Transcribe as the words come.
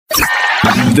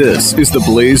This is the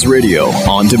Blaze Radio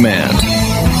on demand.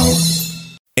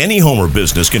 Any home or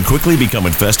business can quickly become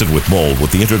infested with mold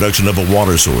with the introduction of a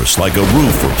water source like a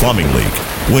roof or plumbing leak.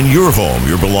 When your home,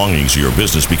 your belongings, or your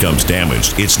business becomes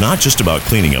damaged, it's not just about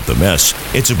cleaning up the mess,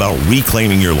 it's about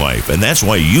reclaiming your life, and that's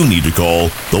why you need to call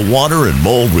the Water and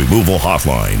Mold Removal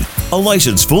Hotline. A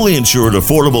licensed, fully insured,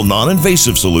 affordable,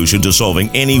 non-invasive solution to solving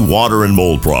any water and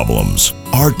mold problems.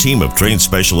 Our team of trained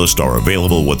specialists are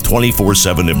available with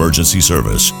 24/7 emergency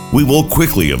service. We will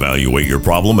quickly evaluate your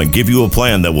problem and give you a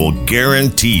plan that will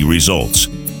guarantee results.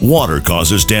 Water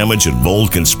causes damage and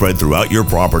mold can spread throughout your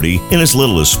property in as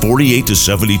little as 48 to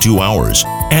 72 hours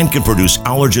and can produce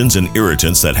allergens and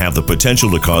irritants that have the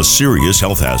potential to cause serious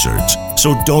health hazards.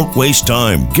 So don't waste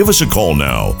time. Give us a call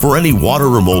now. For any water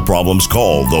or mold problems,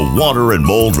 call the Water and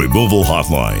Mold Removal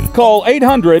Hotline. Call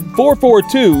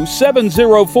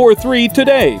 800-442-7043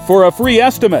 today for a free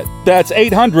estimate. That's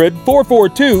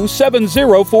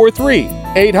 800-442-7043.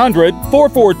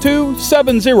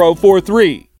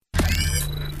 800-442-7043.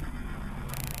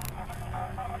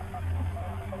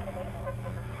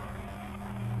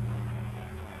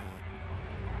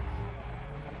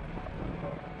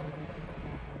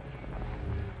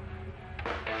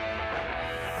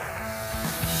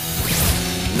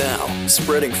 Now,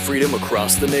 spreading freedom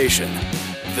across the nation.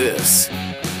 This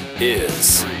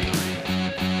is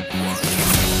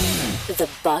The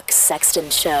Buck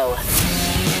Sexton Show.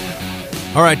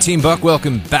 All right, Team Buck,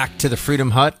 welcome back to the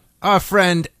Freedom Hut. Our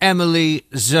friend Emily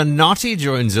Zanotti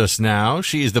joins us now.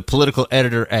 She is the political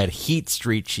editor at Heat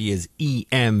Street. She is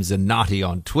EM Zanotti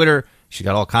on Twitter. She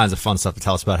got all kinds of fun stuff to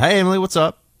tell us about. Hey, Emily, what's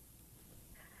up?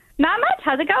 Not much.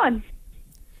 How's it going?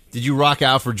 Did you rock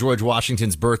out for George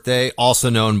Washington's birthday, also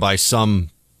known by some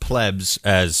plebs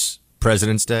as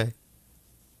President's Day?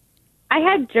 I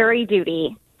had jury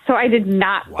duty, so I did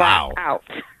not rock out.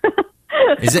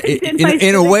 Is it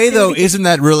in a way, though, isn't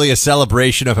that really a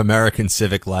celebration of American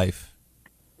civic life?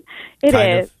 It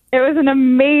is. It was an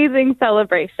amazing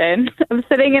celebration. I'm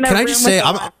sitting in a room with a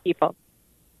lot of people.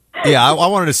 Yeah, I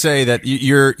wanted to say that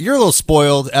you're a little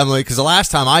spoiled, Emily, because the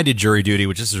last time I did jury duty,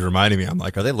 which this is reminding me, I'm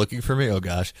like, are they looking for me? Oh,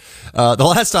 gosh. The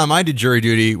last time I did jury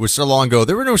duty was so long ago.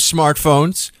 There were no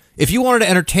smartphones. If you wanted to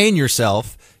entertain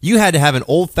yourself, you had to have an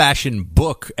old-fashioned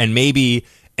book and maybe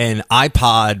an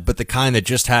iPod, but the kind that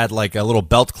just had like a little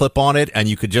belt clip on it, and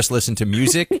you could just listen to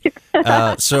music.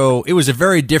 So it was a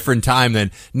very different time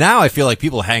than now. I feel like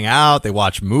people hang out, they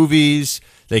watch movies.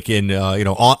 They can,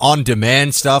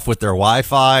 on-demand stuff with their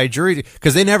Wi-Fi. Jury,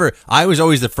 because I was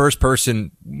always the first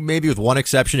person, maybe with one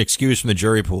exception, excused from the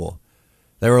jury pool.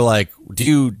 They were like, do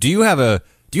you have a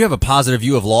positive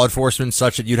view of law enforcement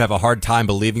such that you'd have a hard time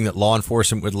believing that law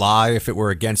enforcement would lie if it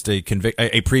were against a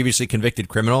previously convicted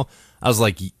criminal? I was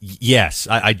like, yes,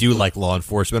 I do like law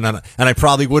enforcement, and I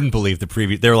probably wouldn't believe the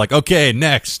previous. They were like, okay,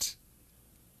 next.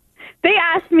 They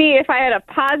asked me if I had a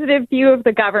positive view of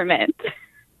the government.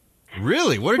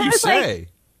 Really? What did you say?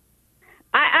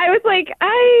 I was like,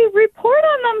 I report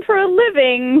on them for a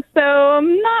living, so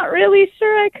I'm not really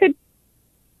sure I could.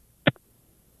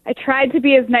 I tried to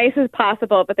be as nice as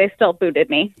possible, but they still booted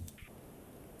me.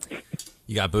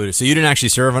 You got booted. So you didn't actually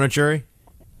serve on a jury?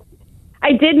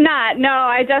 I did not. No,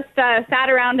 I just sat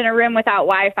around in a room without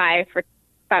Wi-Fi for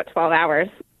about 12 hours.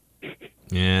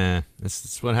 Yeah,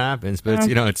 that's what happens. But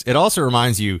it also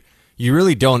reminds you, you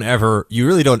really don't ever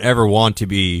want to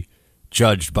be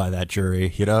judged by that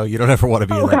jury. You don't ever want to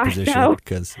be in that position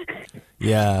because,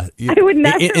 I would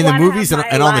never in the movies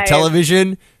and on the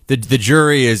television, the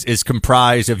jury is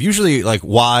comprised of usually like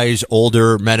wise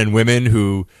older men and women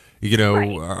who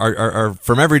are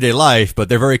from everyday life, but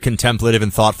they're very contemplative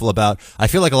and thoughtful about. I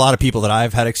feel like a lot of people that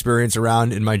I've had experience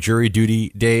around in my jury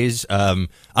duty days,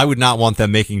 I would not want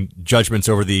them making judgments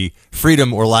over the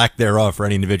freedom or lack thereof for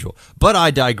any individual. But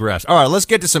I digress. All right, let's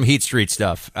get to some Heat Street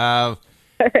stuff.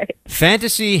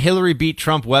 Fantasy Hillary beat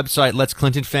Trump website lets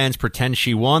Clinton fans pretend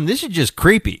she won. This is just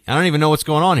creepy. I don't even know what's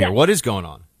going on here. Yeah. What is going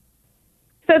on?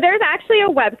 So there's actually a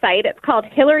website. It's called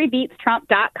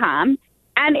HillaryBeatsTrump.com.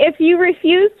 And if you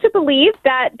refuse to believe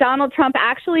that Donald Trump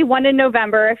actually won in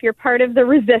November, if you're part of the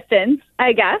resistance,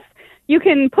 I guess, you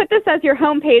can put this as your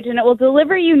homepage and it will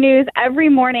deliver you news every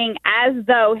morning as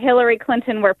though Hillary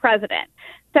Clinton were president.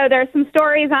 So there's some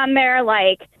stories on there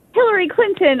like Hillary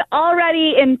Clinton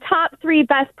already in top 3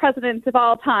 best presidents of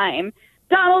all time.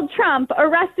 Donald Trump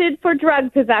arrested for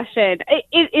drug possession.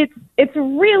 It's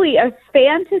really a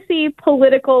fantasy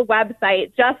political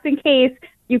website just in case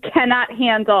you cannot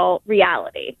handle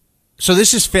reality. So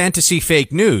this is fantasy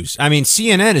fake news. I mean,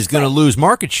 CNN is going to lose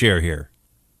market share here.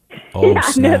 Oh, yeah,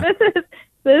 snap. No,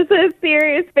 this is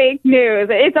serious fake news.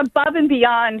 It's above and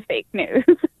beyond fake news.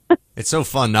 It's so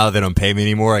fun now that they don't pay me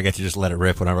anymore. I get to just let it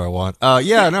rip whenever I want.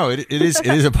 It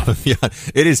is above and beyond.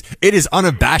 It is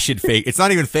unabashed fake. It's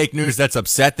not even fake news that's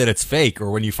upset that it's fake or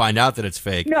when you find out that it's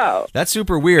fake. No. That's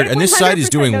super weird. And this site is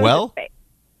doing well?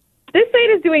 This site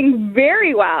is doing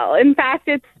very well. In fact,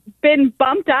 it's been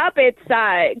bumped up. It's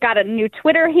got a new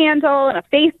Twitter handle and a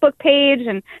Facebook page,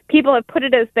 and people have put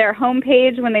it as their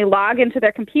homepage when they log into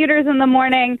their computers in the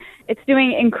morning. It's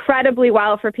doing incredibly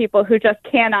well for people who just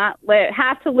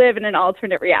have to live in an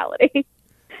alternate reality.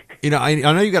 You know, I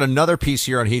know you got another piece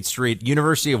here on Heat Street.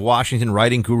 University of Washington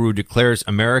writing guru declares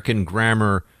American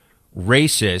grammar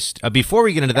racist. Before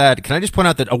we get into that, can I just point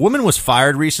out that a woman was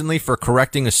fired recently for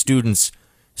correcting a student's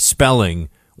spelling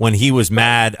when he was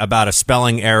mad about a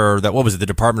spelling error that, what was it, the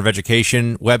Department of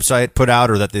Education website put out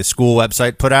or that the school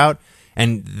website put out,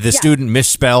 and the student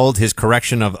misspelled his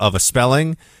correction of a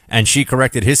spelling, and she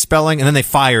corrected his spelling, and then they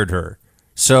fired her.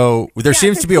 So there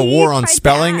seems to be a war on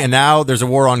spelling, and now there's a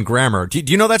war on grammar. Do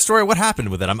you know that story? What happened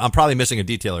with it? I'm probably missing a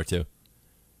detail or two.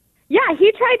 Yeah,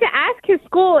 he tried to ask his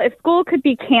school if school could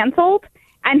be canceled,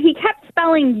 and he kept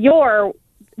spelling your.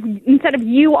 Instead of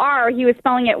U-R, he was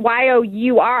spelling it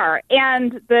Y-O-U-R.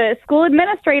 And the school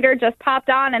administrator just popped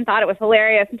on and thought it was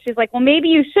hilarious. And she's like, well, maybe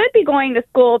you should be going to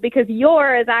school because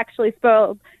your is actually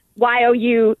spelled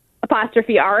Y-O-U''re.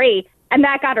 And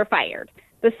that got her fired.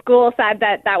 The school said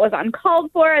that was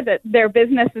uncalled for, that their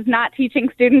business is not teaching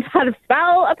students how to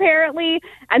spell, apparently.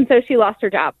 And so she lost her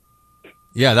job.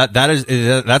 Yeah,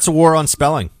 that's a war on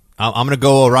spelling. I'm going to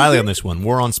go O'Reilly on this one.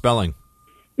 War on spelling.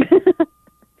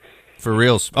 For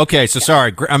reals. Okay, so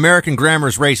sorry. American grammar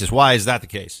is racist. Why is that the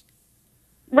case?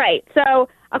 Right. So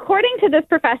according to this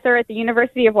professor at the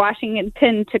University of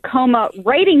Washington Tacoma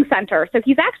Writing Center, so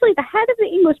he's actually the head of the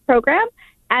English program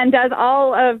and does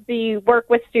all of the work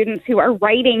with students who are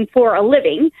writing for a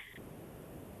living.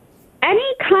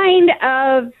 Any kind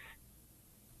of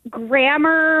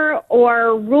grammar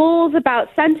or rules about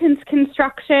sentence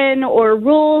construction or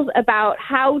rules about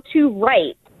how to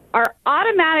write are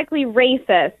automatically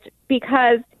racist,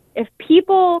 because if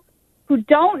people who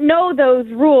don't know those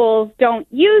rules don't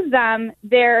use them,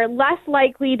 they're less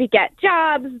likely to get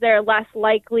jobs, they're less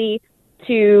likely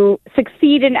to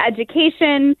succeed in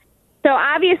education. So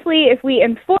obviously, if we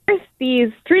enforce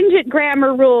these stringent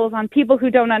grammar rules on people who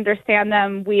don't understand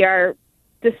them, we are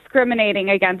discriminating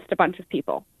against a bunch of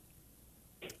people.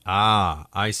 Ah,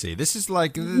 I see. This is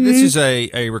this is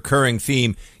a recurring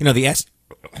theme. You know, the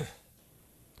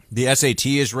SAT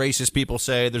is racist, people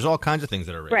say. There's all kinds of things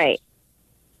that are racist. Right.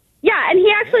 Yeah, and he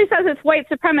actually says it's white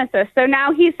supremacist. So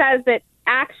now he says that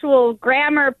actual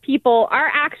grammar people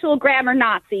are actual grammar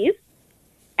Nazis,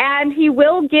 and he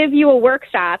will give you a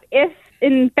workshop if,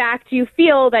 in fact, you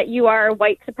feel that you are a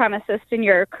white supremacist and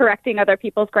you're correcting other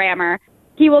people's grammar.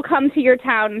 He will come to your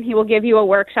town and he will give you a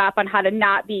workshop on how to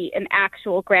not be an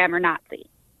actual grammar Nazi.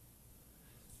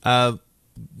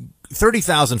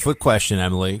 30,000-foot question,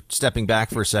 Emily. Stepping back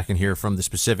for a second here from the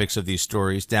specifics of these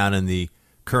stories down in the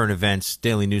current events,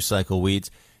 daily news cycle weeds.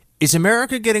 Is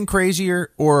America getting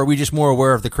crazier, or are we just more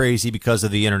aware of the crazy because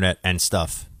of the internet and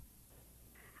stuff?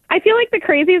 I feel like the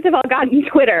crazies have all gotten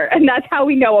Twitter, and that's how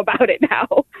we know about it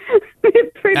now.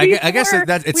 I guess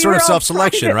it's sort of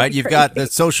self-selection, right? You've got the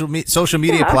social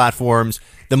media platforms.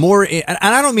 The more, and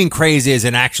I don't mean crazy as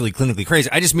in actually clinically crazy.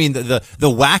 I just mean the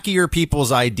wackier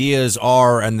people's ideas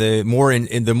are, and the more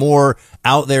the more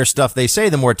out there stuff they say,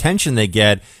 the more attention they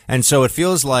get. And so it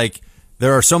feels like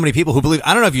there are so many people who believe.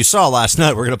 I don't know if you saw last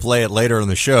night. We're going to play it later in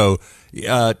the show.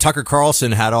 Tucker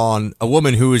Carlson had on a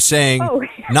woman who was saying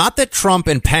not that Trump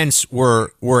and Pence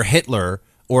were Hitler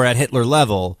or at Hitler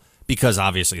level, because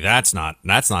obviously that's not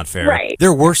fair. Right.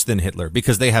 They're worse than Hitler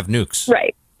because they have nukes.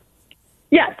 Right.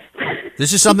 Yes.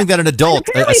 This is something that an adult,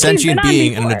 a sentient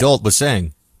being, and an adult was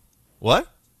saying. What?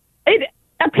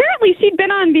 Apparently she'd been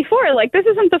on before. Like, this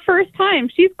isn't the first time.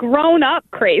 She's grown up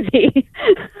crazy.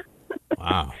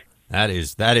 Wow. That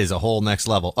is a whole next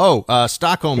level. Oh,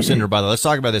 Stockholm Syndrome, by the way. Let's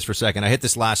talk about this for a second. I hit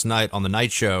this last night on the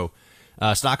night show.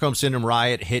 Stockholm Syndrome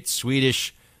riot hit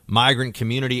Swedish migrant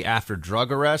community after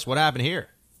drug arrest. What happened here?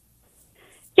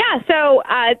 Yeah, so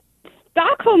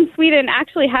Stockholm, Sweden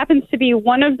actually happens to be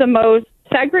one of the most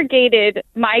segregated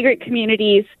migrant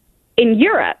communities in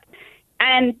Europe.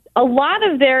 And a lot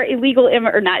of their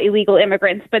not illegal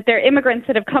immigrants, but they're immigrants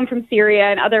that have come from Syria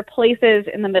and other places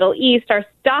in the Middle East are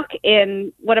stuck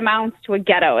in what amounts to a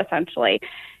ghetto, essentially.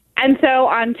 And so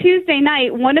on Tuesday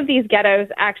night, one of these ghettos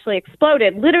actually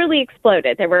literally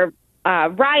exploded. There were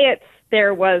riots,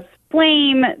 there was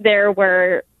flame, there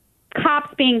were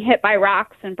cops being hit by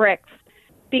rocks and bricks,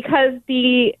 because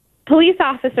the police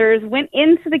officers went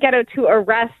into the ghetto to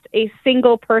arrest a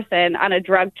single person on a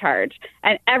drug charge,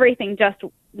 and everything just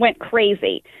went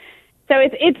crazy. So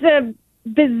it's a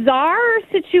bizarre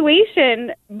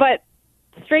situation, but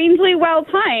strangely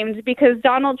well-timed, because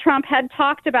Donald Trump had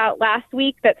talked about last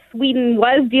week that Sweden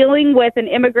was dealing with an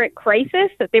immigrant crisis,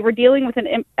 that they were dealing with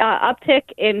an uptick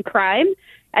in crime.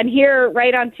 And here,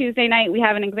 right on Tuesday night, we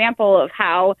have an example of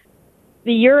how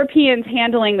the Europeans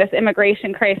handling this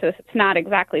immigration crisis, it's not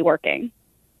exactly working.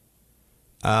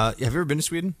 Have you ever been to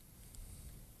Sweden?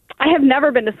 I have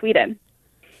never been to Sweden.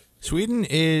 Sweden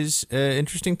is an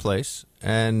interesting place,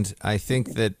 and I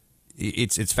think that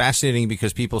it's fascinating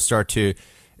because people start to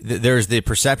there's the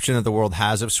perception that the world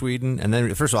has of Sweden, and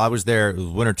then first of all, I was there, it was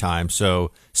wintertime,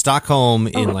 so Stockholm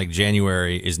in like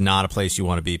January is not a place you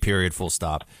want to be, period, full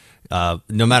stop.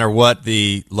 No matter what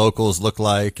the locals look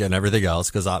like and everything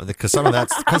else, because some of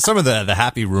the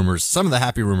happy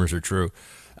rumors are true.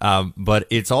 But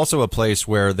it's also a place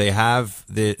where they have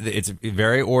it's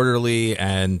very orderly,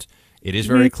 and it is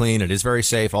very clean. It is very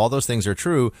safe. All those things are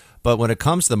true. But when it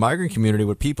comes to the migrant community,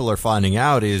 what people are finding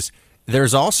out is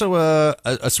there's also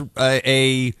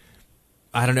a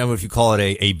I don't know if you call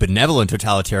it a benevolent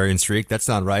totalitarian streak. That's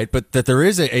not right. But that there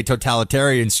is a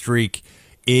totalitarian streak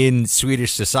in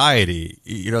Swedish society.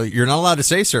 You know, you're not allowed to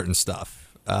say certain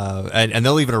stuff, and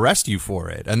they'll even arrest you for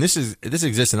it. And this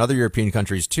exists in other European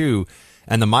countries too.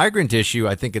 And the migrant issue,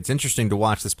 I think it's interesting to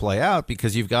watch this play out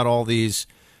because you've got all these.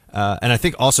 And I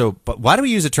think also, but why do we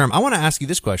use the term? I want to ask you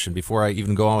this question before I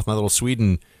even go on with my little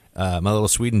Sweden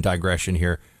digression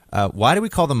here. Why do we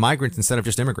call them migrants instead of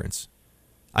just immigrants?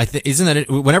 Isn't that it?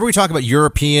 Whenever we talk about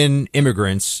European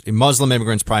immigrants, Muslim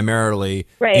immigrants primarily,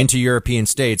 into European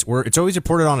states, it's always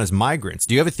reported on as migrants.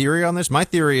 Do you have a theory on this? My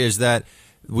theory is that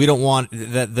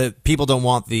the people don't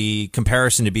want the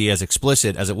comparison to be as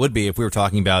explicit as it would be if we were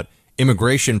talking about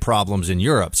immigration problems in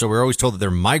Europe. So we're always told that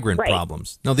they're migrant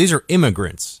problems. No, these are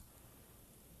immigrants.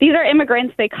 These are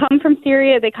immigrants. They come from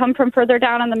Syria. They come from further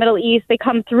down in the Middle East. They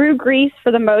come through Greece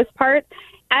for the most part.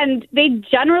 And they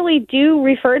generally do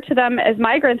refer to them as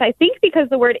migrants, I think because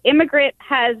the word immigrant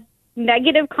has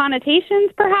negative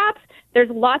connotations, perhaps. There's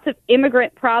lots of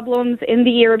immigrant problems in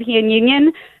the European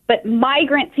Union, but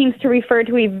migrant seems to refer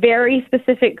to a very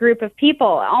specific group of people,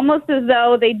 almost as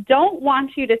though they don't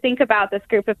want you to think about this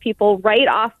group of people right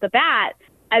off the bat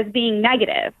as being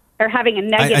negative or having a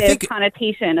negative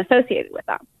connotation associated with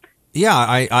them. Yeah,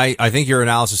 I think your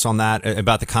analysis on that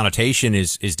about the connotation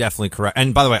is definitely correct.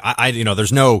 And by the way,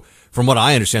 there's no, from what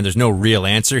I understand, there's no real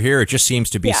answer here. It just seems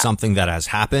to be something that has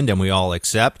happened and we all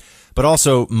accept. But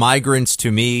also migrants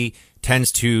to me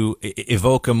tends to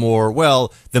evoke a more,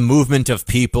 the movement of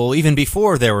people even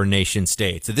before there were nation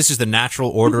states. So this is the natural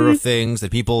order of things,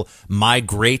 that people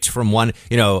migrate from one,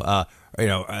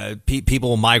 people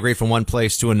will migrate from one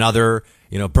place to another.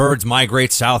 Birds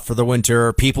migrate south for the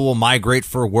winter. People will migrate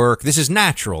for work. This is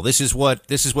natural. This is what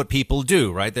people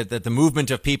do, right? That the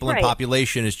movement of people and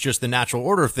population is just the natural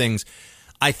order of things.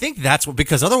 I think that's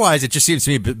because otherwise it just seems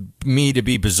to me to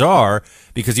be bizarre,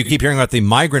 because you keep hearing about the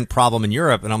migrant problem in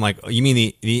Europe, and I'm like, you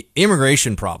mean the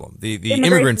immigration problem, the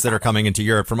immigrants that are coming into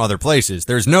Europe from other places.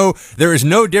 There is no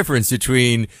difference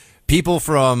between people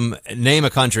from, name a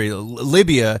country,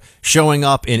 Libya, showing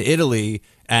up in Italy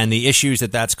and the issues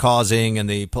that's causing, and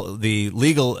the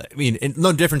legal,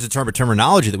 no difference in terms of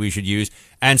terminology that we should use,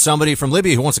 and somebody from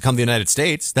Libya who wants to come to the United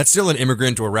States. That's still an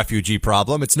immigrant or refugee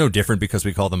problem. It's no different because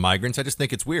we call them migrants. I just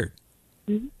think it's weird.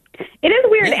 It is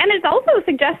weird, and it also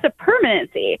suggests a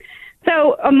permanency.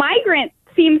 So a migrant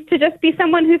seems to just be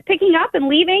someone who's picking up and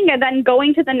leaving and then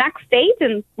going to the next state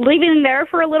and leaving there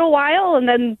for a little while and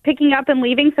then picking up and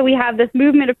leaving. So we have this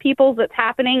movement of people that's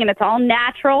happening, and it's all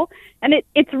natural. And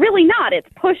it's really not. It's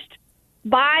pushed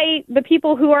by the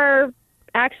people who are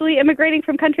actually immigrating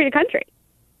from country to country.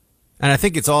 And I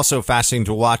think it's also fascinating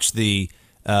to watch the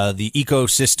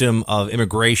ecosystem of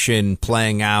immigration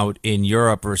playing out in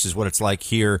Europe versus what it's like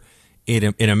here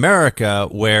in America,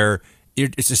 where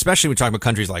it's especially when we're talking about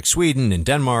countries like Sweden and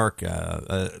Denmark,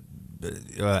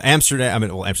 Amsterdam.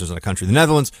 Amsterdam's not a country. The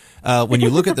Netherlands. When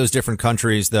you look at those different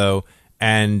countries, though,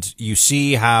 and you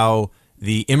see how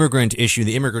the immigrant issue,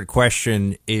 the immigrant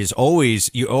question you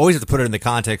always have to put it in the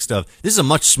context of this is a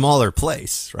much smaller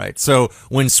place, right? So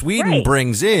when Sweden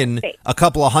brings in a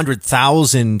couple of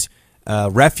 100,000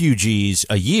 refugees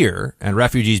a year, and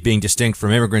refugees being distinct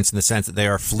from immigrants in the sense that they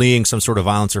are fleeing some sort of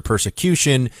violence or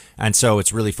persecution, and so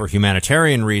it's really for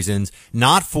humanitarian reasons,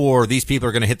 not for these people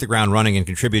are going to hit the ground running and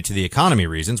contribute to the economy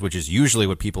reasons, which is usually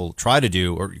what people try to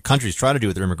do, or countries try to do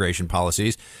with their immigration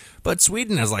policies. But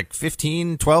Sweden has like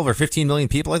 12 or 15 million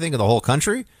people, I think, in the whole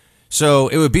country. So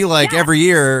it would be like every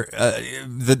year,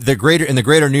 the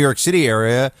greater New York City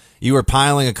area, you were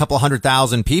piling a couple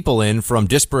 100,000 people in from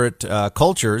disparate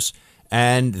cultures,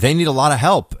 and they need a lot of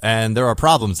help, and there are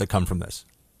problems that come from this.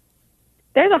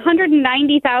 There's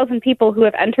 190,000 people who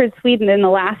have entered Sweden in the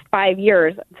last 5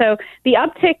 years. So the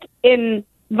uptick in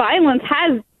violence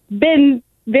has been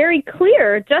very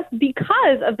clear just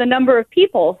because of the number of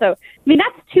people. So, I mean,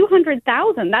 that's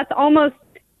 200,000. That's almost,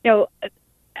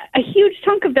 a huge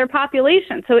chunk of their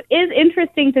population. So it is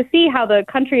interesting to see how the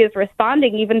country is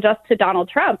responding even just to Donald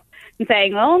Trump and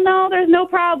saying, oh, no, there's no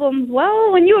problems.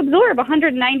 Well, when you absorb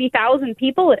 190,000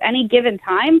 people at any given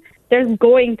time, there's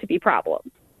going to be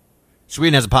problems.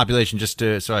 Sweden has a population,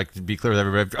 so I can be clear with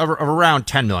everybody, of around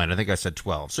 10 million. I think I said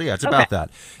 12. So yeah, it's about that.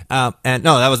 And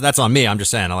no, that's on me. I'm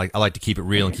just saying I like to keep it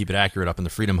real and keep it accurate up in the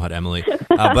Freedom Hut, Emily.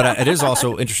 But it is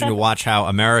also interesting to watch how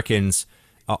Americans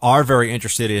are very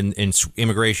interested in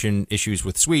immigration issues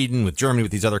with Sweden, with Germany,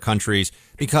 with these other countries.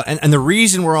 And the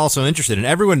reason we're also interested, and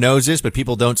everyone knows this, but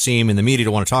people don't seem in the media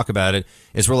to want to talk about it,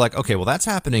 is we're like, okay, well, that's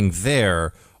happening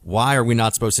there. Why are we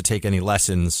not supposed to take any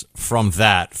lessons from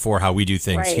that for how we do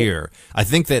things here? I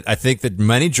think that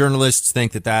many journalists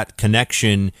think that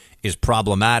connection is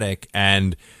problematic,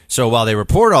 and so while they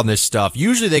report on this stuff,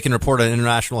 usually they can report on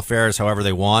international affairs however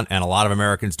they want, and a lot of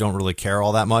Americans don't really care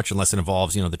all that much unless it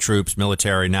involves, the troops,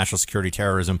 military, national security,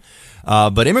 terrorism.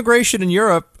 But immigration in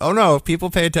Europe, oh no, people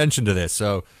pay attention to this.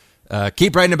 So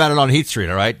keep writing about it on Heat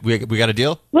Street, all right? We got a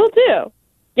deal? Will do.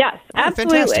 Yes,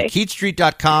 absolutely. Fantastic.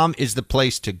 HeatStreet.com is the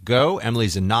place to go. Emily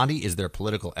Zanotti is their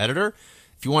political editor.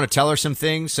 If you want to tell her some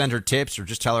things, send her tips, or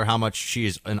just tell her how much she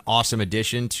is an awesome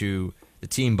addition to the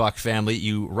Team Buck family,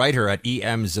 you write her at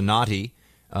emzanotti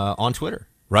on Twitter,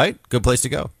 right? Good place to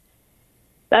go.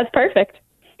 That's perfect.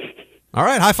 All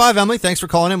right. High five, Emily. Thanks for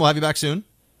calling in. We'll have you back soon.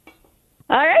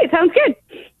 All right. Sounds good.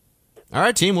 All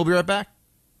right, team. We'll be right back.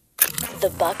 The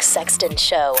Buck Sexton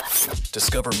Show.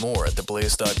 Discover more at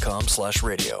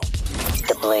theblaze.com/radio.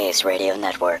 The Blaze Radio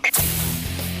Network.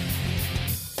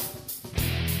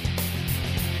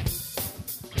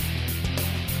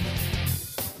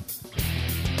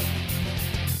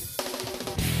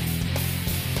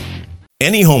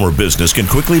 Any home or business can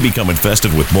quickly become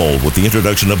infested with mold with the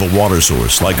introduction of a water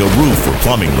source like a roof or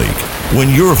plumbing leak. When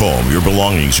your home, your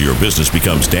belongings, or your business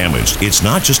becomes damaged, it's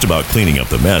not just about cleaning up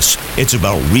the mess, it's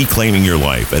about reclaiming your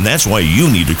life, and that's why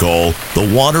you need to call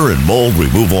the Water and Mold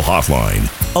Removal Hotline.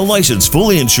 A licensed,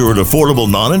 fully insured, affordable,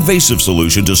 non-invasive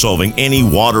solution to solving any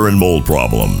water and mold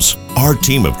problems. Our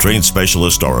team of trained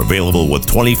specialists are available with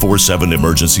 24/7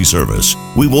 emergency service.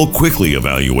 We will quickly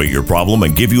evaluate your problem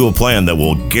and give you a plan that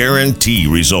will guarantee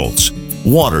results.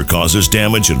 Water causes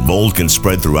damage and mold can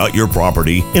spread throughout your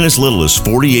property in as little as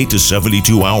 48 to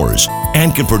 72 hours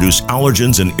and can produce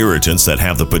allergens and irritants that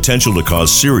have the potential to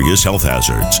cause serious health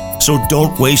hazards. So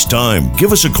don't waste time.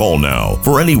 Give us a call now.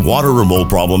 For any water or mold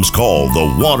problems, call the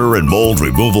Water and Mold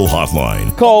Removal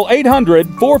Hotline. Call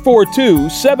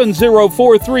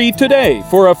 800-442-7043 today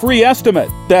for a free estimate.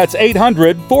 That's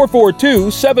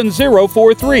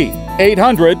 800-442-7043.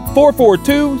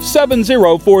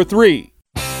 800-442-7043.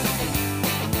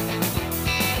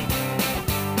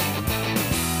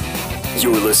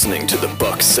 You're listening to the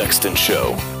Buck Sexton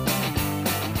Show.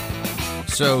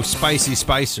 So, Spicy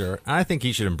Spicer, I think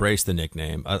he should embrace the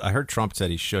nickname. I heard Trump said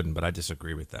he shouldn't, but I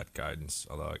disagree with that guidance,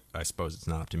 although I suppose it's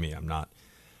not up to me. I'm not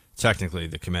technically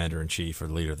the commander-in-chief or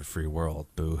the leader of the free world.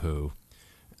 Boo-hoo.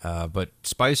 But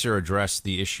Spicer addressed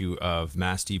the issue of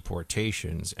mass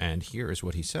deportations, and here is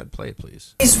what he said. Play it,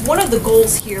 please. Is one of the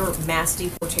goals here mass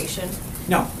deportation?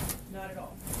 No. Not at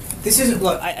all. This isn't,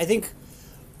 look, I think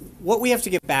what we have to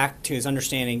get back to is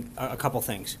understanding a couple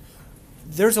things.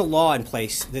 There's a law in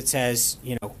place that says,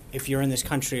 if you're in this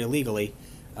country illegally,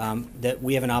 that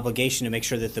we have an obligation to make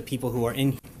sure that the people who are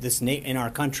in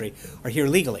our country are here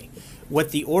legally.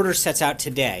 What the order sets out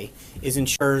today is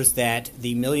ensures that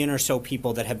the million or so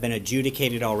people that have been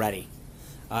adjudicated already,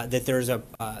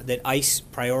 that ICE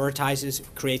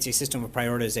creates a system of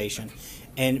prioritization,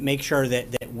 and make sure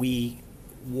that we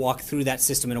walk through that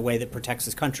system in a way that protects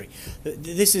this country.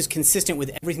 This is consistent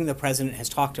with everything the president has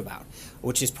talked about,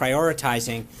 which is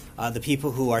prioritizing the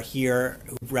people who are here,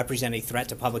 who represent a threat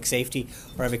to public safety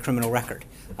or have a criminal record.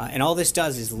 And all this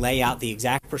does is lay out the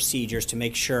exact procedures to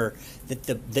make sure that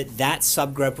that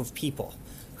subgroup of people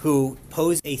who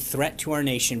pose a threat to our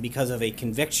nation because of a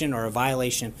conviction or a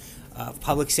violation of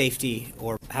public safety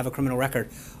or have a criminal record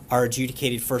are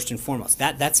adjudicated first and foremost.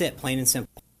 That's it, plain and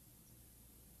simple.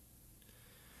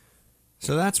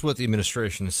 So that's what the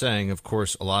administration is saying. Of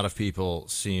course, a lot of people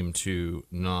seem to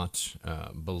not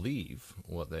believe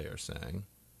what they are saying.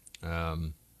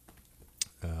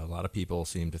 A lot of people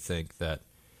seem to think that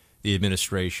the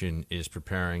administration is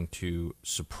preparing to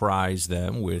surprise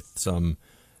them with some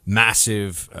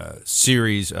massive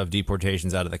series of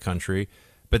deportations out of the country.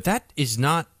 But that is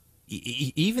not,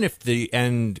 even if the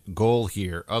end goal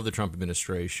here of the Trump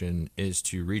administration is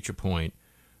to reach a point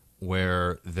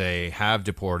where they have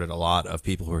deported a lot of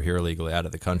people who are here illegally out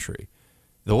of the country,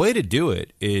 the way to do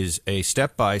it is a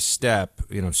step-by-step,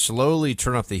 slowly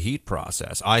turn up the heat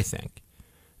process, I think.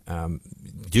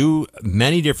 Do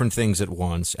many different things at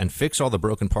once and fix all the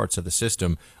broken parts of the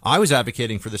system. I was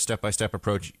advocating for the step-by-step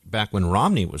approach back when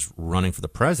Romney was running for the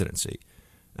presidency.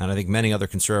 And I think many other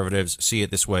conservatives see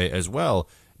it this way as well.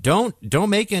 Don't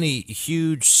make any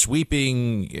huge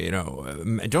sweeping,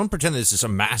 don't pretend this is a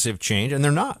massive change. And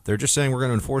they're not. They're just saying we're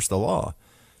going to enforce the law.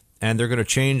 And they're going to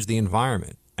change the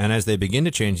environment. And as they begin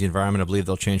to change the environment, I believe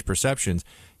they'll change perceptions.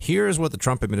 Here is what the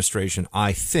Trump administration,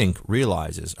 I think,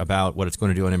 realizes about what it's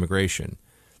going to do on immigration.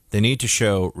 They need to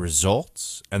show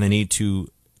results, and they need to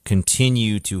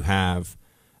continue to have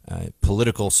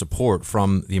political support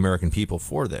from the American people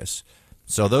for this.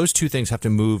 So those two things have to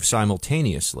move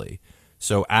simultaneously.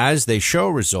 So as they show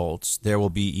results, there will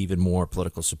be even more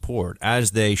political support.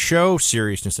 As they show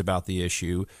seriousness about the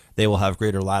issue, they will have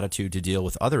greater latitude to deal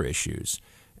with other issues.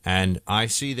 And I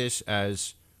see this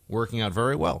as working out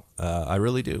very well. I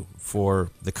really do,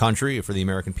 for the country, for the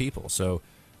American people. So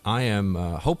I am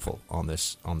hopeful on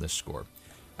this score.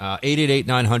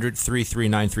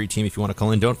 888-900-3393 team if you want to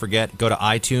call in. Don't forget, go to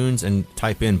iTunes and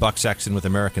type in Buck Sexton with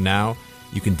America Now.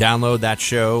 You can download that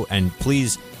show, and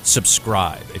please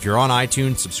subscribe. If you're on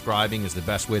iTunes, subscribing is the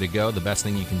best way to go, the best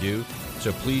thing you can do.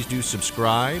 So please do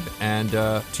subscribe. And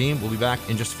team, we'll be back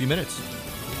in just a few minutes.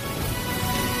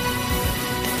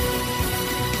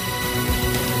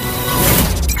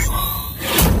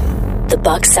 The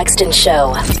Buck Sexton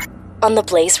Show on the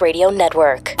Blaze Radio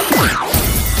Network.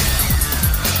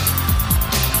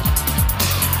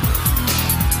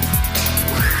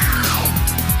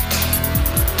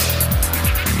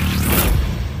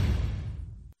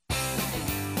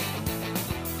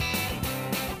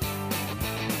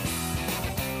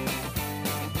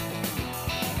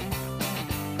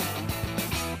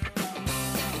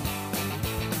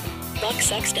 Buck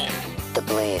Sexton, the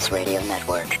Blaze Radio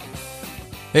Network.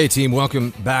 Hey, team, welcome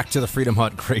back to the Freedom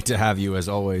Hut. Great to have you, as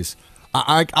always.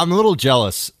 I'm a little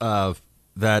jealous of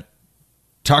that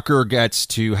Tucker gets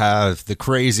to have the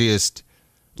craziest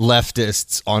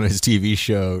leftists on his TV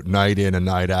show night in and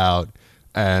night out,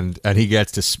 and he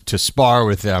gets to spar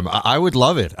with them. I would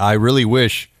love it. I really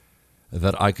wish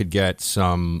that I could get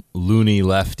some loony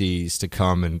lefties to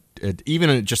come and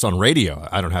even just on radio.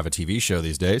 I don't have a TV show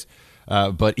these days,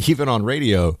 but even on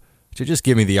radio, to just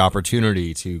give me the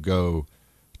opportunity to go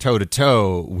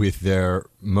toe-to-toe with their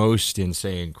most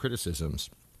insane criticisms.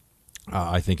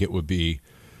 I think it would be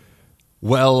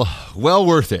well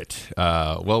worth it.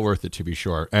 Well worth it, to be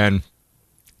sure. And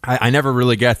I never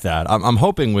really get that. I'm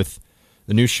hoping with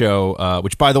the new show,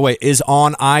 which, by the way, is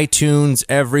on iTunes.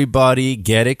 Everybody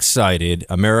get excited.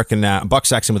 America Now, Buck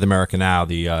Sexton with America Now,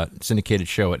 the syndicated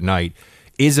show at night,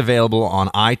 is available on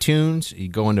iTunes. You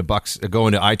go into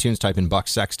iTunes, type in Buck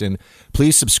Sexton.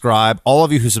 Please subscribe. All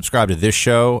of you who subscribe to this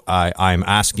show, I'm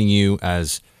asking you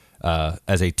as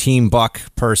a Team Buck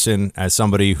person, as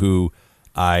somebody who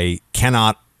I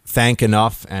cannot thank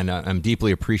enough, and I'm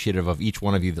deeply appreciative of each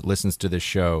one of you that listens to this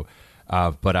show.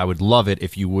 But I would love it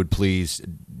if you would please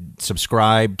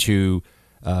subscribe to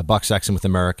Buck Sexton with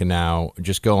America Now.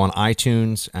 Just go on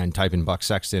iTunes and type in Buck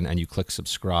Sexton, and you click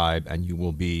subscribe, and you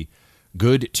will be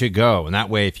good to go. And that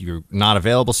way, if you're not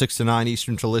available 6 to 9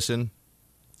 Eastern to listen,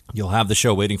 you'll have the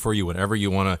show waiting for you whenever you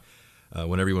want to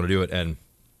do it. And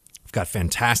I've got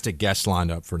fantastic guests lined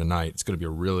up for tonight. It's going to be a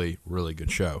really, really good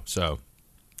show. So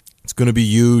it's going to be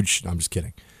huge. No, I'm just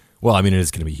kidding. Well, I mean, it is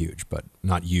going to be huge, but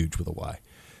not huge with a Y.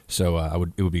 So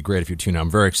it would be great if you tune in. I'm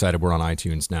very excited we're on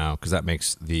iTunes now, because that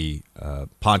makes the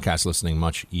podcast listening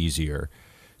much easier.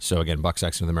 So again, Buck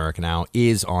Sexton with America Now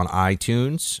is on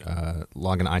iTunes.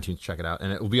 Log into iTunes, check it out.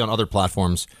 And it will be on other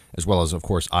platforms as well as, of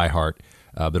course, iHeart.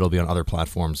 But it'll be on other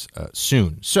platforms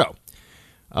soon. So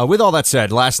with all that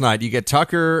said, last night you get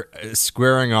Tucker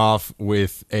squaring off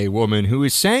with a woman who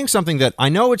is saying something that I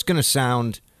know it's going to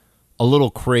sound a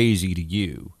little crazy to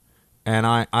you. And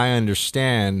I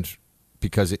understand,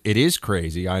 because it is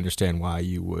crazy. I understand why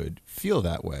you would feel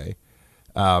that way.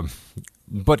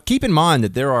 But keep in mind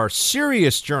that there are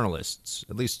serious journalists,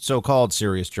 at least so-called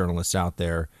serious journalists out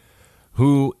there,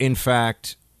 who, in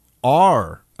fact,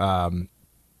 are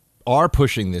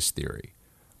pushing this theory,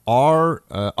 are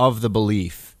of the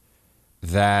belief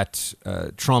that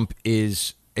Trump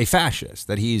is a fascist,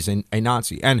 that he's a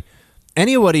Nazi. And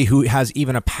anybody who has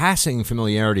even a passing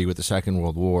familiarity with the Second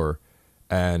World War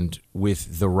and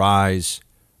with the rise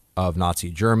of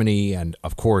Nazi Germany, and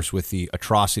of course with the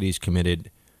atrocities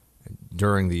committed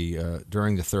during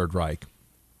the Third Reich,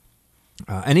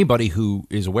 anybody who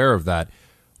is aware of that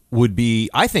would be,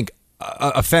 I think,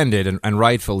 offended, and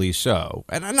rightfully so.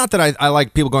 And not that I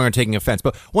like people going and taking offense,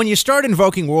 but when you start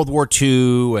invoking World War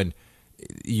II and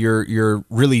you're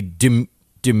really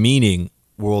demeaning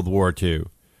World War II,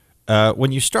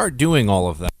 when you start doing all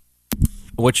of that,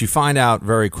 what you find out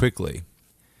very quickly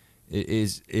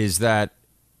is that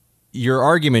your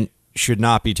argument should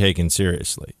not be taken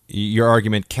seriously. Your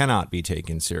argument cannot be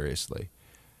taken seriously.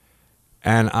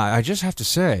 And I just have to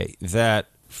say that,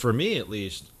 for me at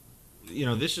least,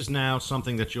 this is now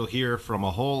something that you'll hear from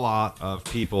a whole lot of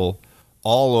people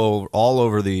all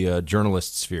over the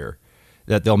journalist sphere,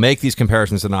 that they'll make these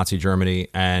comparisons to Nazi Germany,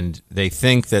 and they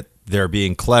think that they're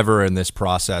being clever in this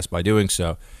process by doing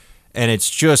so. And it's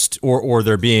just, or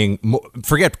they're being,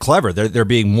 forget clever, they're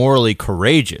being morally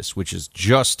courageous, which is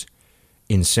just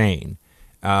insane.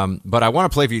 But I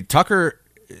want to play for you, Tucker.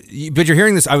 But you're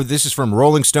hearing this. This is from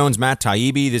Rolling Stone's Matt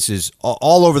Taibbi. This is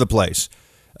all over the place.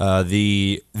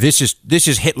 This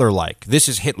is Hitler-like. This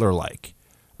is Hitler-like.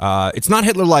 It's not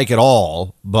Hitler-like at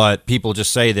all, but people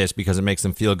just say this because it makes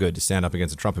them feel good to stand up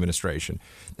against the Trump administration.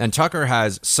 And Tucker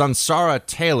has Sansara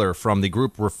Taylor from the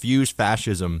group Refuse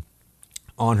Fascism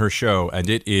on her show, and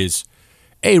it is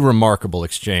a remarkable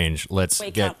exchange. Let's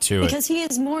get to it. Because he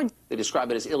is more... They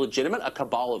describe it as illegitimate, a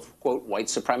cabal of, quote, white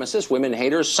supremacists, women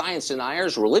haters, science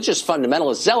deniers, religious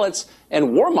fundamentalist zealots, and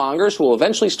warmongers who will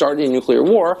eventually start a nuclear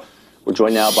war. We're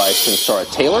joined now by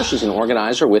Sansara Taylor. She's an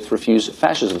organizer with Refuse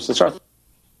Fascism. Sansara,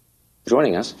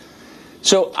 joining us.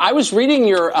 So I was reading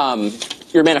your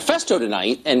manifesto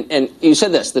tonight, and you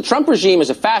said this: the Trump regime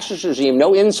is a fascist regime,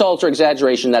 no insult or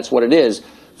exaggeration, that's what it is.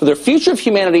 For the future of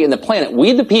humanity and the planet,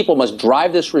 we the people must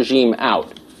drive this regime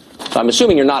out. So I'm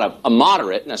assuming you're not a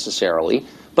moderate necessarily,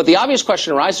 but the obvious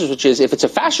question arises, which is, if it's a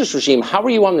fascist regime, how are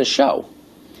you on the show?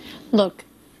 Look,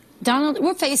 Donald,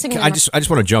 we're facing... I just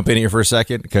want to jump in here for a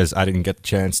second, because I didn't get the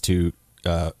chance to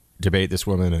debate this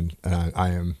woman, and I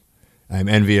am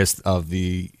envious of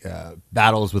the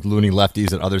battles with loony lefties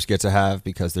that others get to have,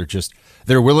 because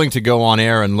they're willing to go on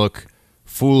air and look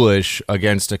foolish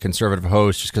against a conservative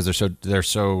host just because they're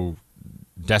so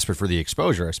desperate for the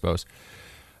exposure, I suppose.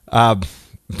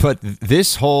 But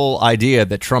this whole idea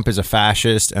that Trump is a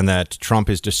fascist and that Trump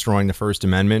is destroying the First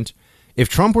Amendment, if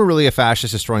Trump were really a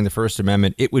fascist destroying the First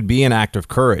Amendment, it would be an act of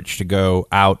courage to go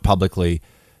out publicly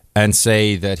and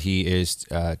say that he is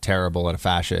terrible and a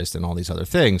fascist and all these other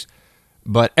things.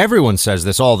 But everyone says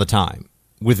this all the time,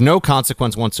 with no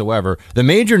consequence whatsoever. The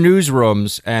major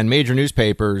newsrooms and major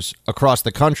newspapers across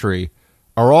the country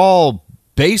are all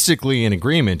basically in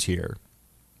agreement here.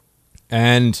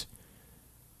 And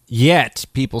yet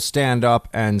people stand up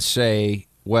and say,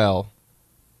 well,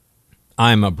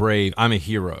 I'm a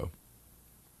hero.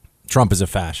 Trump is a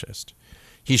fascist.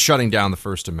 He's shutting down the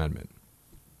First Amendment.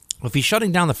 Well, if he's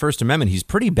shutting down the First Amendment, he's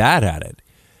pretty bad at it,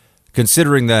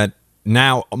 considering that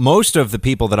now, most of the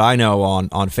people that I know on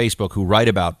Facebook who write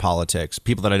about politics,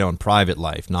 people that I know in private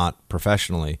life, not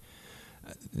professionally,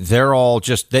 they're all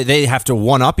just, they have to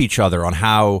one-up each other on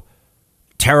how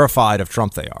terrified of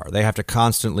Trump they are. They have to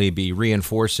constantly be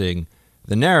reinforcing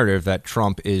the narrative that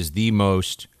Trump is the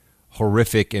most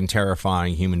horrific and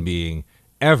terrifying human being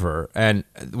ever. And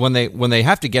when they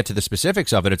have to get to the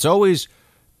specifics of it, it's always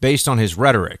based on his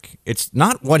rhetoric. It's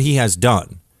not what he has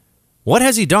done. What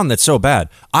has he done that's so bad?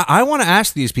 I want to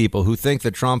ask these people who think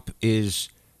that Trump is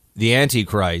the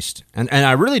Antichrist, and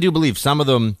I really do believe some of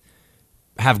them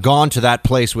have gone to that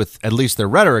place with at least their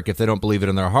rhetoric, if they don't believe it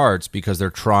in their hearts, because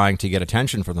they're trying to get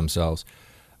attention for themselves.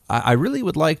 I really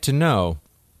would like to know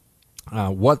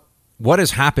what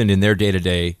has happened in their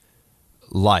day-to-day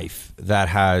life that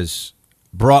has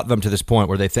brought them to this point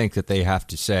where they think that they have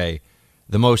to say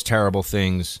the most terrible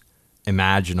things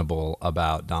imaginable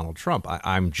about Donald Trump.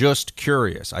 I'm just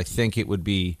curious. I think it would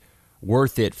be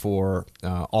worth it for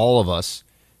all of us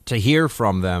to hear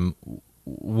from them.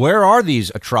 Where are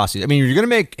these atrocities? I mean, you're going to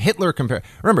make Hitler compare.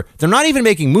 Remember, they're not even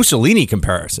making Mussolini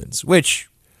comparisons, which,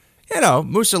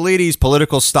 Mussolini's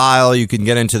political style, you can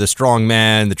get into the strong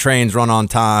man, the trains run on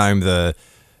time,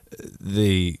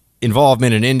 the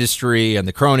involvement in industry and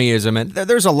the cronyism, and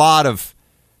there's a lot of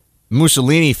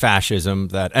Mussolini fascism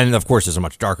that, and of course, there's a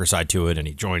much darker side to it. And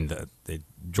he joined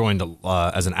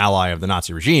as an ally of the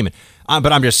Nazi regime.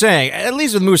 But I'm just saying, at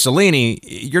least with Mussolini,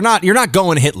 you're not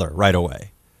going Hitler right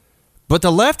away. But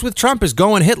the left with Trump is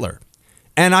going Hitler.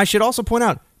 And I should also point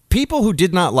out, people who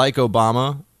did not like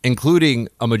Obama including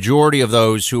a majority of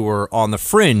those who were on the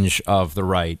fringe of the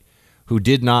right, who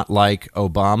did not like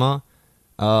Obama,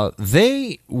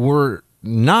 they were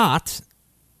not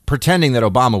pretending that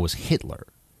Obama was Hitler.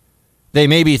 They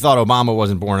maybe thought Obama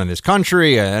wasn't born in this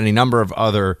country, any number of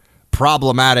other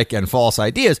problematic and false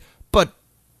ideas, but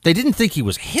they didn't think he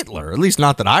was Hitler, at least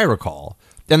not that I recall.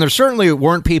 And there certainly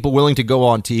weren't people willing to go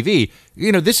on TV.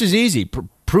 You know, this is easy.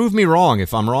 Prove me wrong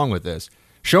if I'm wrong with this.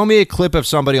 Show me a clip of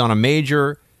somebody on a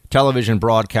major television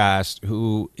broadcast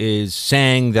who is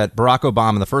saying that Barack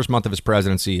Obama in the first month of his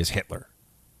presidency is Hitler.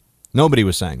 Nobody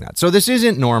was saying that. So this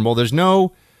isn't normal. There's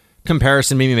no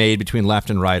comparison being made between left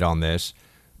and right on this.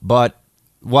 But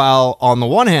while on the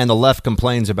one hand, the left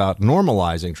complains about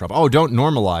normalizing Trump. Oh, don't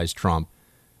normalize Trump.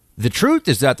 The truth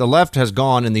is that the left has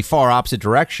gone in the far opposite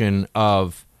direction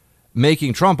of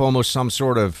making Trump almost some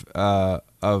sort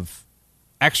of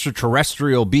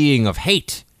extraterrestrial being of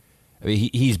hate. I mean,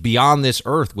 he's beyond this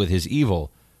earth with his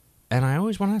evil. And I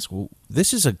always want to ask, well,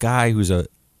 this is a guy who's a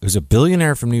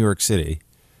billionaire from New York City,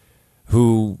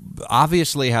 who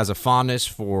obviously has a fondness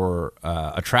for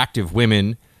attractive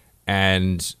women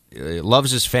and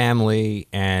loves his family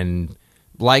and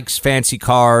likes fancy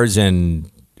cars and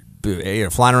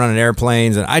flying around in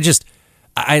airplanes. And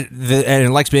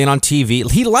and likes being on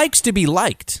TV. He likes to be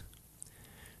liked.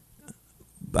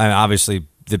 And obviously,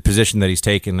 the position that he's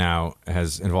taken now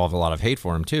has involved a lot of hate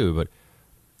for him, too. But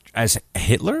as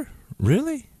Hitler?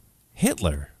 Really?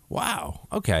 Hitler? Wow.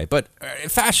 Okay. But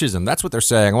fascism, that's what they're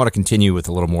saying. I want to continue with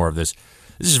a little more of this.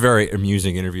 This is a very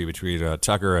amusing interview between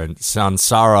Tucker and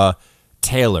Sansara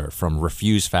Taylor from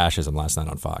Refuse Fascism last night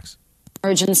on Fox.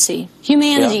 Emergency.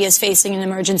 Humanity is facing an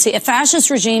emergency. A fascist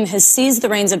regime has seized the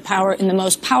reins of power in the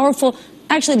most powerful,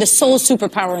 actually the sole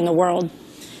superpower in the world.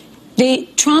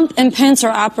 Trump and Pence are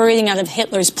operating out of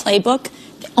Hitler's playbook,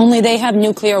 only they have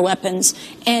nuclear weapons.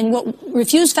 And what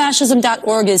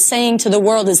refusefascism.org is saying to the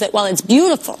world is that while it's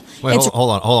beautiful... Wait,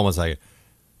 hold on 1 second.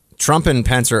 Trump and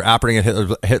Pence are operating at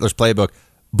Hitler's playbook,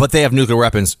 but they have nuclear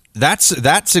weapons. That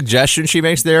suggestion she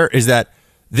makes there is that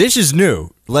this is new.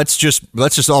 Let's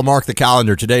just all mark the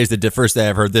calendar. Today is the first day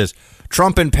I've heard this.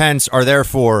 Trump and Pence are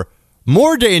therefore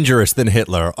more dangerous than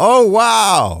Hitler. Oh,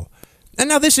 wow. And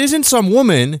now this isn't some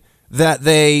woman that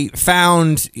they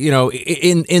found,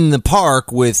 in the park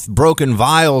with broken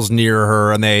vials near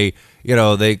her, and they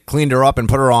cleaned her up and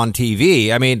put her on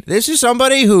TV. I mean, this is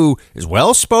somebody who is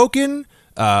well-spoken.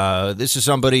 This is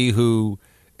somebody who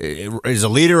is a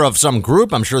leader of some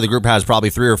group. I'm sure the group has probably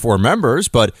 3 or 4 members,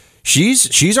 but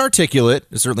she's articulate,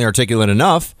 certainly articulate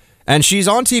enough, and she's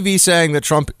on TV saying that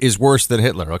Trump is worse than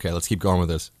Hitler. Okay, let's keep going with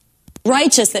this.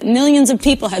 Righteous that millions of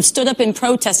people have stood up in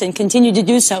protest and continue to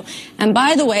do so. And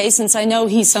by the way, since I know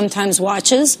he sometimes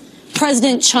watches,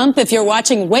 President Trump, if you're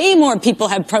watching, way more people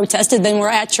have protested than were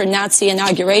at your Nazi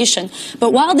inauguration.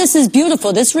 But while this is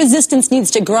beautiful, this resistance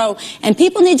needs to grow, and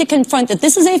people need to confront that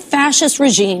this is a fascist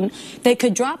regime that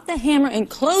could drop the hammer and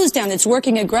close down. It's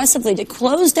working aggressively to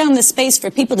close down the space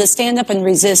for people to stand up and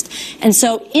resist. And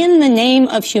so in the name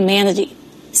of humanity,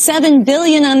 7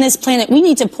 billion on this planet, we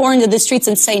need to pour into the streets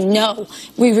and say no.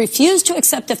 We refuse to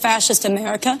accept a fascist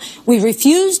America. We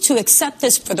refuse to accept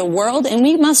this for the world, and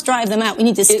we must drive them out. We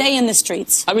need to stay in the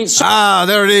streets. There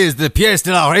it is, the pièce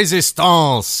de la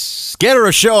résistance. Get her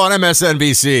a show on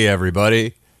MSNBC,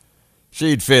 everybody.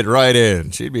 She'd fit right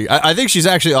in. I think she's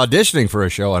actually auditioning for a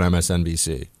show on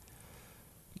MSNBC.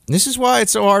 This is why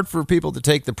it's so hard for people to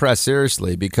take the press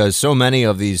seriously, because so many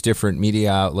of these different media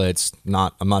outlets,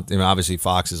 obviously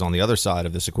Fox is on the other side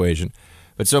of this equation,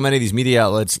 but so many of these media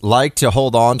outlets like to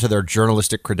hold on to their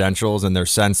journalistic credentials and their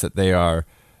sense that they are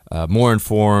more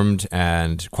informed,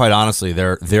 and quite honestly,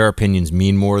 their opinions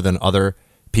mean more than other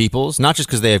people's, not just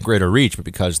because they have greater reach, but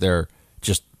because they're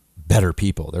just better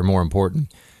people. They're more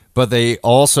important. But they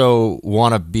also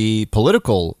want to be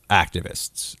political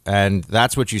activists, and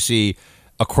that's what you see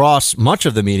across much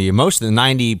of the media, most of the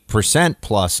 90%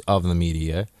 plus of the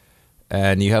media.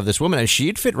 And you have this woman, and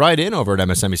she'd fit right in over at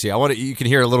MSNBC. You can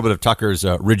hear a little bit of Tucker's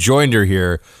rejoinder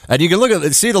here, and you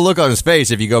can see the look on his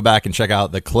face if you go back and check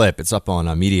out the clip. It's up on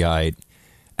Mediaite,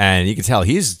 and you can tell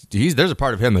there's a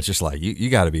part of him that's just like,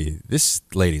 you got to be, this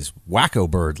lady's wacko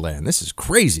bird land. This is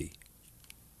crazy.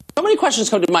 So many questions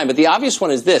come to mind, but the obvious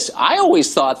one is this. I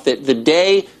always thought that the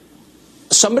day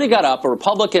somebody got up, a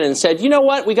Republican, and said, you know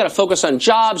what, we got to focus on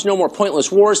jobs, no more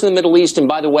pointless wars in the Middle East, and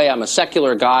by the way, I'm a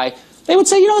secular guy, they would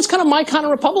say, it's kind of my kind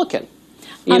of Republican.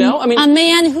 A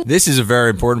man who... This is a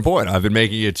very important point. I've been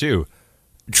making it too.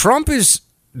 Trump is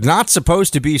not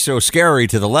supposed to be so scary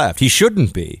to the left. He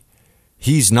shouldn't be.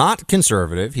 He's not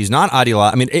conservative. He's not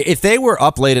ideological. I mean, if they were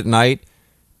up late at night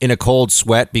in a cold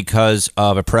sweat because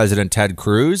of a President Ted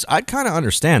Cruz, I'd kind of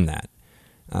understand that.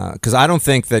 Because I don't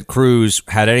think that Cruz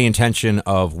had any intention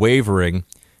of wavering,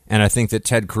 and I think that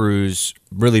Ted Cruz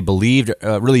really believed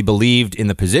in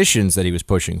the positions that he was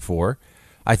pushing for.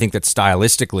 I think that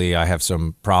stylistically I have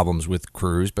some problems with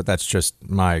Cruz, but that's just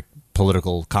my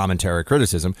political commentary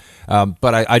criticism.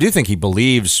 But I do think he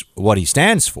believes what he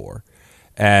stands for,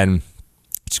 and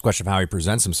it's a question of how he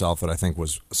presents himself that I think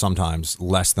was sometimes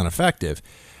less than effective.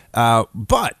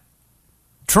 But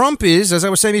Trump is, as I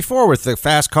was saying before, with the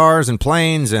fast cars and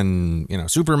planes and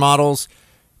supermodels,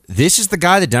 this is the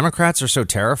guy the Democrats are so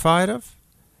terrified of.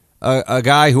 A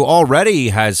guy who already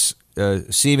has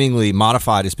seemingly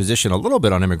modified his position a little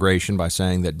bit on immigration by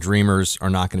saying that Dreamers are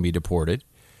not going to be deported.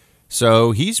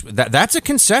 So that's a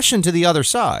concession to the other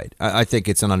side. I think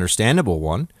it's an understandable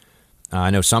one. I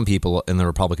know some people in the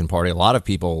Republican Party, a lot of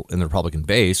people in the Republican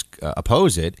base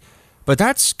oppose it, but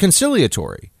that's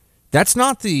conciliatory. That's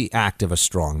not the act of a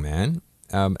strong man.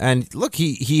 And look,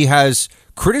 he has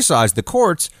criticized the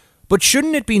courts, but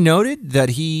shouldn't it be noted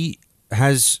that he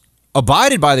has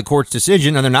abided by the court's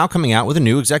decision and they're now coming out with a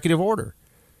new executive order?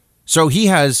 So he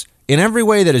has, in every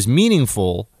way that is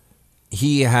meaningful,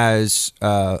 he has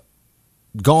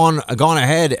gone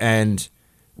ahead and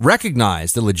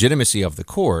recognized the legitimacy of the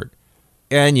court.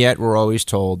 And yet we're always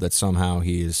told that somehow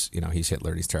he's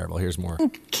Hitler and he's terrible. Here's more.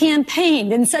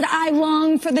 Campaigned and said, I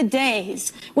long for the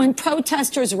days when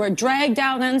protesters were dragged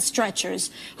out on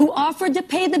stretchers, who offered to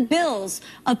pay the bills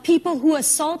of people who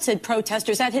assaulted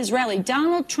protesters at his rally.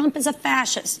 Donald Trump is a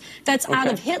fascist. That's out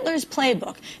of Hitler's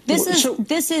playbook.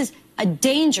 This is a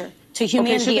danger to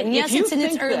humanity. And yes, it's in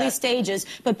its early stages,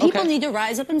 but people need to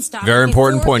rise up and stop it. Very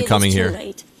important point coming here.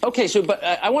 Late. Okay, but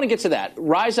I want to get to that.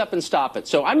 Rise up and stop it.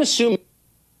 So I'm assuming,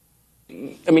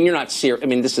 you're not serious.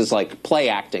 This is like play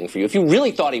acting for you. If you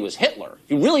really thought he was Hitler,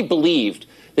 if you really believed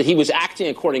that he was acting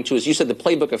according to, as you said, the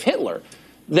playbook of Hitler,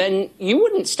 then you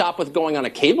wouldn't stop with going on a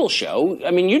cable show.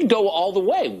 You'd go all the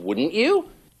way, wouldn't you?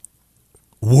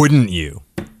 Wouldn't you?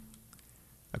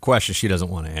 A question she doesn't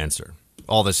want to answer.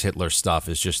 All this Hitler stuff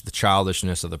is just the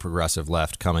childishness of the progressive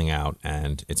left coming out,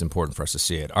 and it's important for us to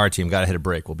see it. All right, team, got to hit a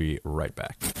break. We'll be right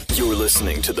back. You're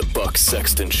listening to The Buck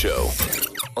Sexton Show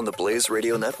on the Blaze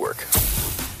Radio Network.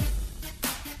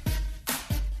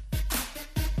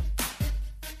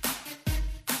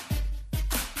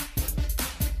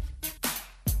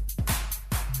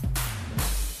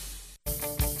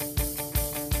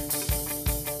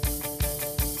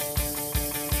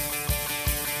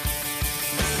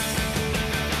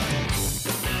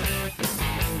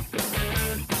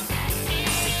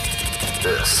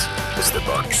 This is The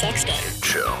Buck Sexton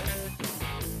Show.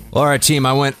 All right, team,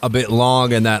 I went a bit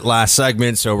long in that last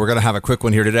segment, so we're going to have a quick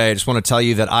one here today. I just want to tell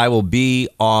you that I will be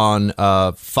on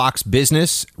Fox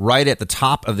Business right at the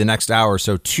top of the next hour,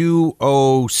 so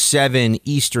 2:07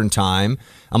 Eastern Time.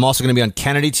 I'm also going to be on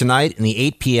Kennedy tonight in the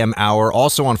 8 p.m. hour,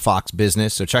 also on Fox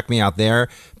Business, so check me out there.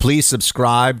 Please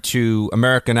subscribe to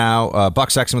America Now,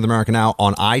 Buck Sexton with America Now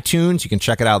on iTunes. You can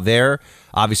check it out there.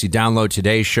 Obviously, download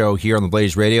today's show here on the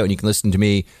Blaze Radio, and you can listen to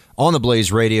me on the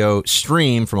Blaze Radio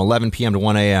stream from 11 p.m. to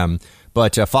 1 a.m.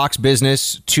 But Fox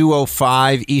Business,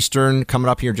 2:05 Eastern, coming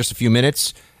up here in just a few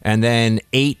minutes. And then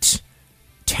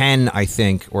 8:10, I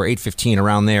think, or 8:15,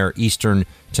 around there, Eastern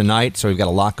tonight. So we've got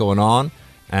a lot going on.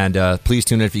 And please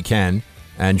tune in if you can.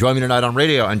 And join me tonight on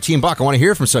radio. And Team Buck, I want to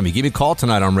hear from some of you. Give me a call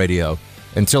tonight on radio.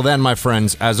 Until then, my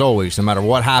friends, as always, no matter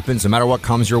what happens, no matter what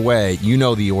comes your way, you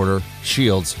know the order.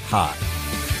 Shields high.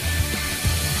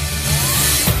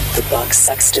 The Buck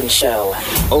Sexton Show.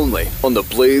 Only on the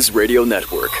Blaze Radio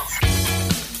Network.